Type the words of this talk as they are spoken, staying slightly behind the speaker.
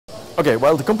Okay,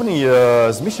 well, the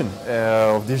company's mission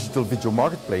of digital video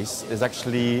marketplace is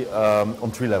actually on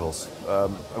three levels. I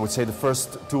would say the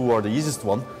first two are the easiest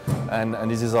one, and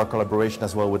this is our collaboration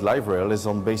as well with LiveRail, is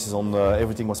on basis on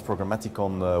everything was programmatic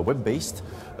on web-based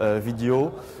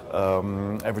video,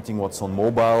 everything what's on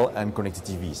mobile and connected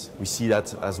TVs. We see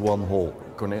that as one whole,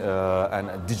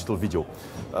 and digital video.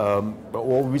 But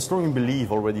what we strongly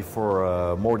believe already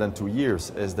for more than 2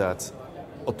 years is that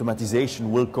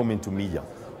automatization will come into media.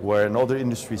 Where in other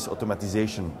industries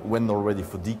automatization went already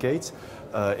for decades,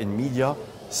 in media,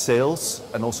 sales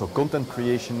and also content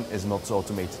creation is not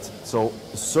automated. So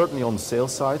certainly on the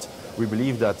sales side, we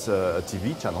believe that a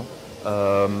TV channel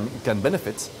can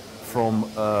benefit from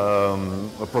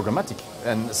programmatic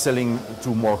and selling to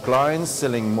more clients,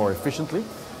 selling more efficiently.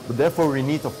 But therefore we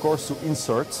need, of course, to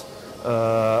insert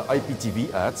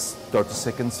IPTV ads, 30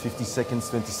 seconds, 50 seconds,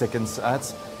 20 seconds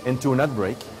ads into an ad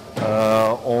break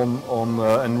on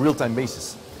a real-time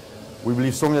basis. We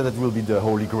believe strongly that will be the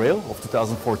holy grail of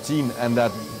 2014 and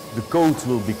that the code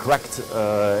will be cracked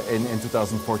in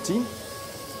 2014.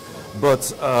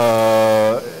 But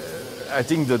I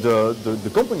think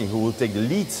the company who will take the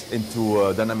lead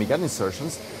into dynamic ad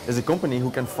insertions is a company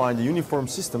who can find a uniform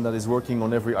system that is working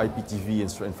on every IPTV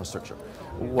infrastructure,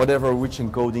 whatever which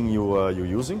encoding you're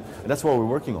using. And that's what we're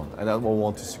working on, and that we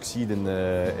want to succeed in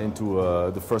into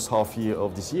the first half year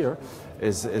of this year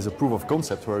is a proof of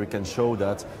concept where we can show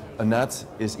that an ad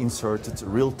is inserted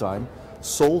real time,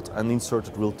 sold and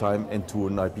inserted real time into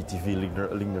an IPTV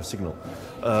linear signal.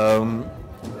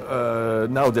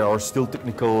 Now there are still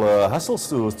technical hassles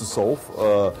to solve.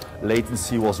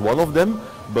 Latency was one of them,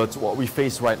 but what we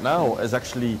face right now is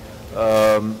actually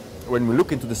when we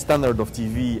look into the standard of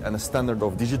TV and a standard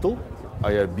of digital,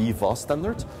 IRB VAS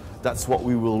standard, that's what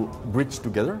we will bridge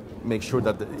together, make sure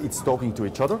that it's talking to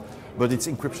each other, but it's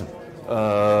encryption.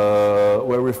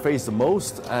 Where we face the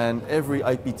most, and every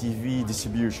IPTV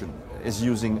distribution is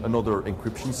using another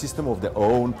encryption system of their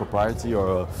own proprietary,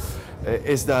 or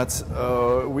is that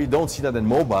we don't see that in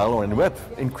mobile or in web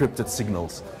encrypted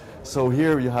signals. So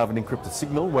here you have an encrypted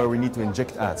signal where we need to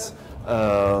inject ads,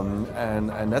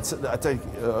 and that's I think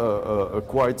a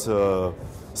quite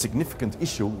significant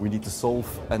issue we need to solve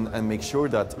and make sure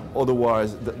that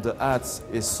otherwise the ads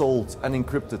is sold and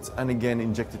encrypted and again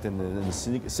injected in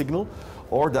the signal,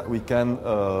 or that we can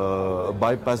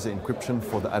bypass the encryption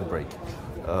for the ad break.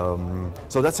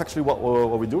 So that's actually what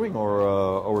we're doing,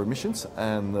 our missions,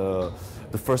 and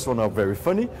the first one are very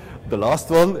funny, the last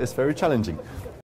one is very challenging.